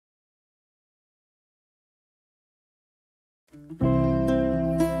Have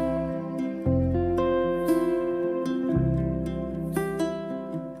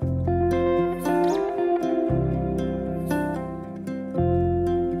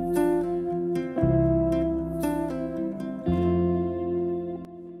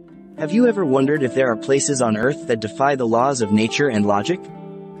you ever wondered if there are places on Earth that defy the laws of nature and logic?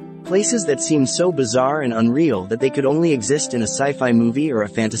 Places that seem so bizarre and unreal that they could only exist in a sci-fi movie or a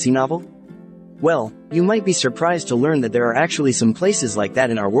fantasy novel? Well, you might be surprised to learn that there are actually some places like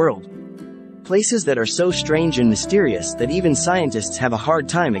that in our world. Places that are so strange and mysterious that even scientists have a hard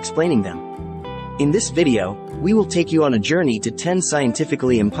time explaining them. In this video, we will take you on a journey to 10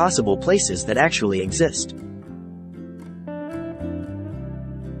 scientifically impossible places that actually exist.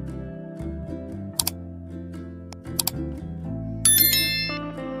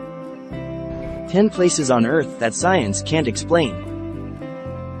 10 places on Earth that science can't explain.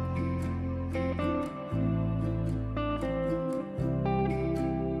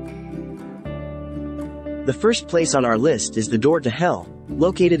 The first place on our list is the door to hell,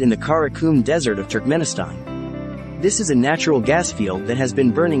 located in the Karakum Desert of Turkmenistan. This is a natural gas field that has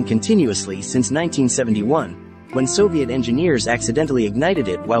been burning continuously since 1971, when Soviet engineers accidentally ignited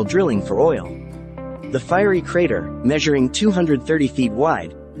it while drilling for oil. The fiery crater, measuring 230 feet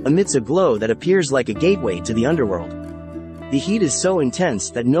wide, emits a glow that appears like a gateway to the underworld. The heat is so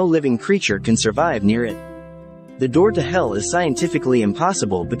intense that no living creature can survive near it. The door to hell is scientifically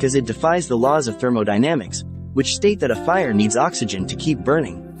impossible because it defies the laws of thermodynamics, which state that a fire needs oxygen to keep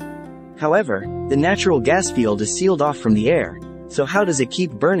burning. However, the natural gas field is sealed off from the air, so how does it keep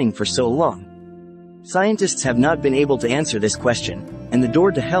burning for so long? Scientists have not been able to answer this question, and the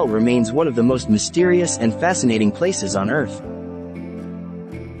door to hell remains one of the most mysterious and fascinating places on Earth.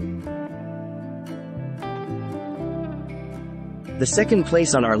 The second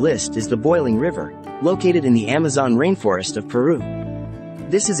place on our list is the Boiling River, located in the Amazon rainforest of Peru.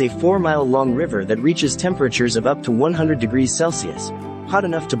 This is a 4-mile-long river that reaches temperatures of up to 100 degrees Celsius, hot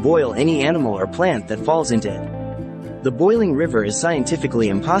enough to boil any animal or plant that falls into it. The Boiling River is scientifically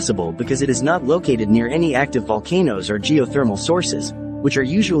impossible because it is not located near any active volcanoes or geothermal sources, which are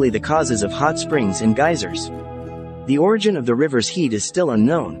usually the causes of hot springs and geysers. The origin of the river's heat is still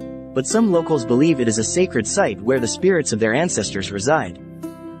unknown, but some locals believe it is a sacred site where the spirits of their ancestors reside.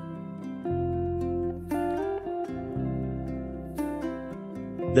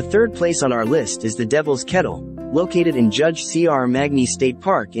 The third place on our list is the Devils Kettle, located in Judge C.R. Magny State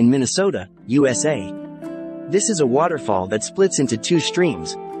Park in Minnesota, USA. This is a waterfall that splits into two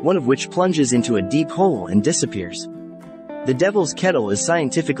streams, one of which plunges into a deep hole and disappears. The Devil's Kettle is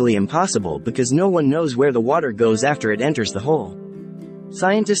scientifically impossible because no one knows where the water goes after it enters the hole.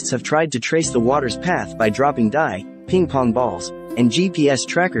 Scientists have tried to trace the water's path by dropping dye, ping-pong balls, and GPS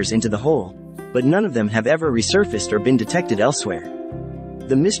trackers into the hole, but none of them have ever resurfaced or been detected elsewhere.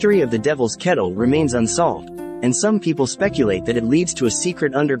 The mystery of the Devil's Kettle remains unsolved, and some people speculate that it leads to a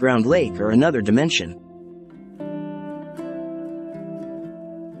secret underground lake or another dimension.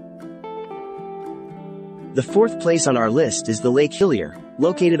 The fourth place on our list is the Lake Hillier,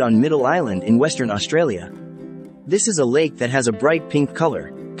 located on Middle Island in Western Australia. This is a lake that has a bright pink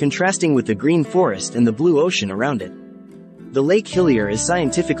color, contrasting with the green forest and the blue ocean around it. The Lake Hillier is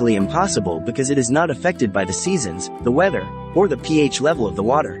scientifically impossible because it is not affected by the seasons, the weather, or the pH level of the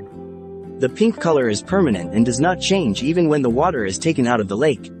water. The pink color is permanent and does not change even when the water is taken out of the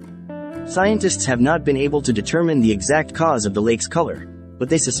lake. Scientists have not been able to determine the exact cause of the lake's color, but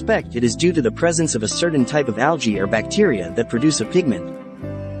they suspect it is due to the presence of a certain type of algae or bacteria that produce a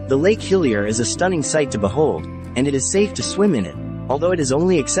pigment. The Lake Hillier is a stunning sight to behold, and it is safe to swim in it, although it is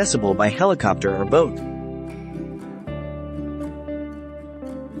only accessible by helicopter or boat.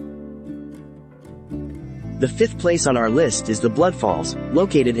 The fifth place on our list is the Blood Falls,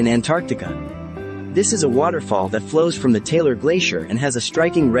 located in Antarctica. This is a waterfall that flows from the Taylor Glacier and has a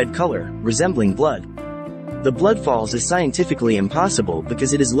striking red color, resembling blood. The Blood Falls is scientifically impossible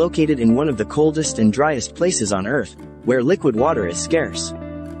because it is located in one of the coldest and driest places on Earth, where liquid water is scarce.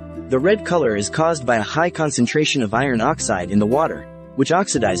 The red color is caused by a high concentration of iron oxide in the water, which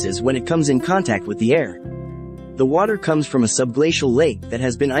oxidizes when it comes in contact with the air. The water comes from a subglacial lake that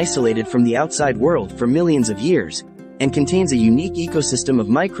has been isolated from the outside world for millions of years, and contains a unique ecosystem of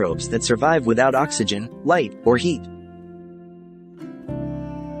microbes that survive without oxygen, light, or heat.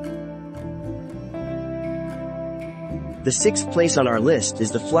 The sixth place on our list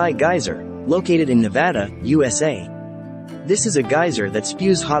is the Fly Geyser, located in Nevada, USA. This is a geyser that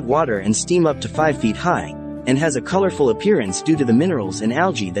spews hot water and steam up to 5 feet high, and has a colorful appearance due to the minerals and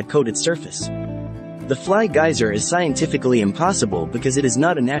algae that coat its surface. The Fly Geyser is scientifically impossible because it is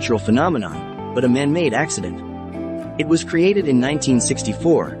not a natural phenomenon, but a man-made accident. It was created in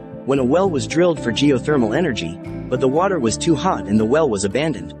 1964, when a well was drilled for geothermal energy, but the water was too hot and the well was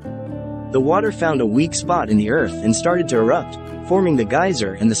abandoned. The water found a weak spot in the earth and started to erupt, forming the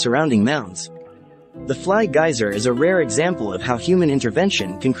geyser and the surrounding mounds. The fly geyser is a rare example of how human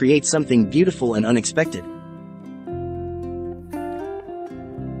intervention can create something beautiful and unexpected.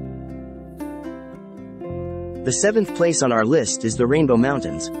 The seventh place on our list is the Rainbow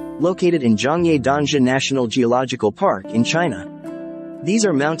Mountains, located in Zhangye National Geological Park in China. These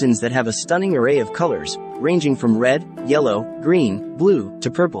are mountains that have a stunning array of colors, ranging from red, yellow, green, blue,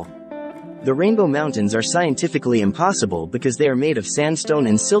 to purple. The Rainbow Mountains are scientifically impossible because they are made of sandstone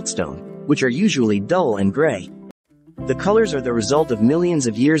and siltstone, which are usually dull and gray. The colors are the result of millions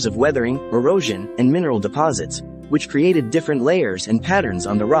of years of weathering, erosion, and mineral deposits, which created different layers and patterns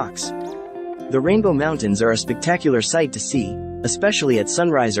on the rocks. The Rainbow Mountains are a spectacular sight to see, especially at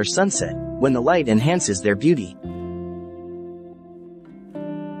sunrise or sunset, when the light enhances their beauty.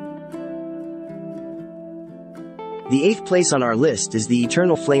 The eighth place on our list is the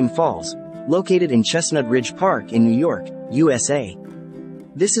Eternal Flame Falls, located in Chestnut Ridge Park in New York, USA.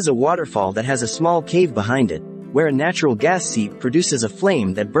 This is a waterfall that has a small cave behind it, where a natural gas seep produces a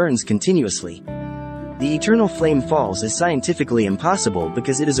flame that burns continuously. The Eternal Flame Falls is scientifically impossible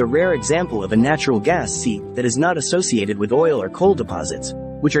because it is a rare example of a natural gas seep that is not associated with oil or coal deposits,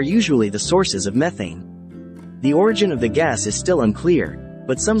 which are usually the sources of methane. The origin of the gas is still unclear,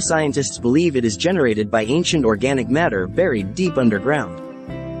 but some scientists believe it is generated by ancient organic matter buried deep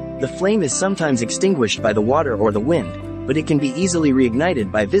underground. The flame is sometimes extinguished by the water or the wind, but it can be easily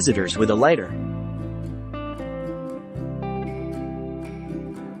reignited by visitors with a lighter.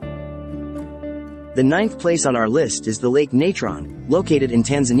 The ninth place on our list is the Lake Natron, located in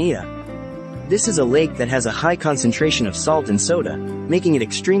Tanzania. This is a lake that has a high concentration of salt and soda, making it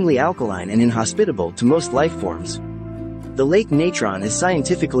extremely alkaline and inhospitable to most life forms. The Lake Natron is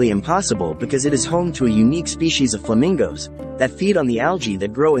scientifically impossible because it is home to a unique species of flamingos that feed on the algae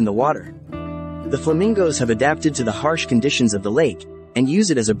that grow in the water. The flamingos have adapted to the harsh conditions of the lake and use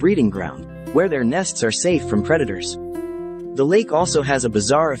it as a breeding ground, where their nests are safe from predators. The lake also has a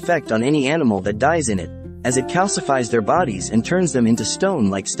bizarre effect on any animal that dies in it, as it calcifies their bodies and turns them into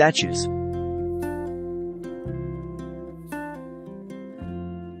stone-like statues.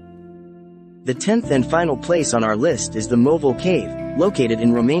 The 10th and final place on our list is the Moville Cave, located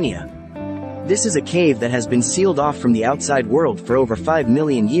in Romania. This is a cave that has been sealed off from the outside world for over 5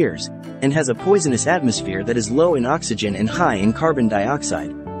 million years, and has a poisonous atmosphere that is low in oxygen and high in carbon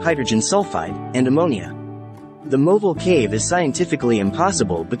dioxide, hydrogen sulfide, and ammonia. The Moville Cave is scientifically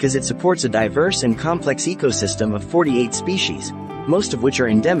impossible because it supports a diverse and complex ecosystem of 48 species, most of which are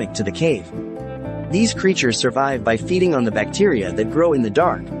endemic to the cave. These creatures survive by feeding on the bacteria that grow in the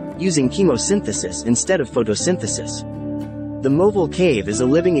dark, using chemosynthesis instead of photosynthesis. The Moville Cave is a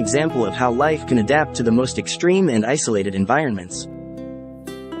living example of how life can adapt to the most extreme and isolated environments.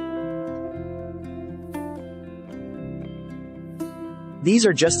 These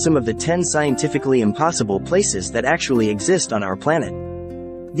are just some of the 10 scientifically impossible places that actually exist on our planet.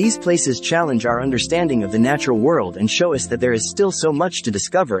 These places challenge our understanding of the natural world and show us that there is still so much to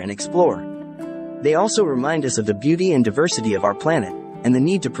discover and explore. They also remind us of the beauty and diversity of our planet, and the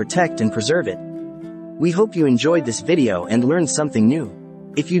need to protect and preserve it. We hope you enjoyed this video and learned something new.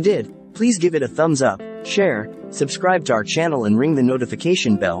 If you did, please give it a thumbs up, share, subscribe to our channel and ring the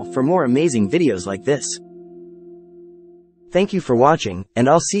notification bell for more amazing videos like this. Thank you for watching, and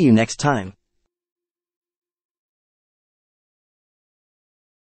I'll see you next time.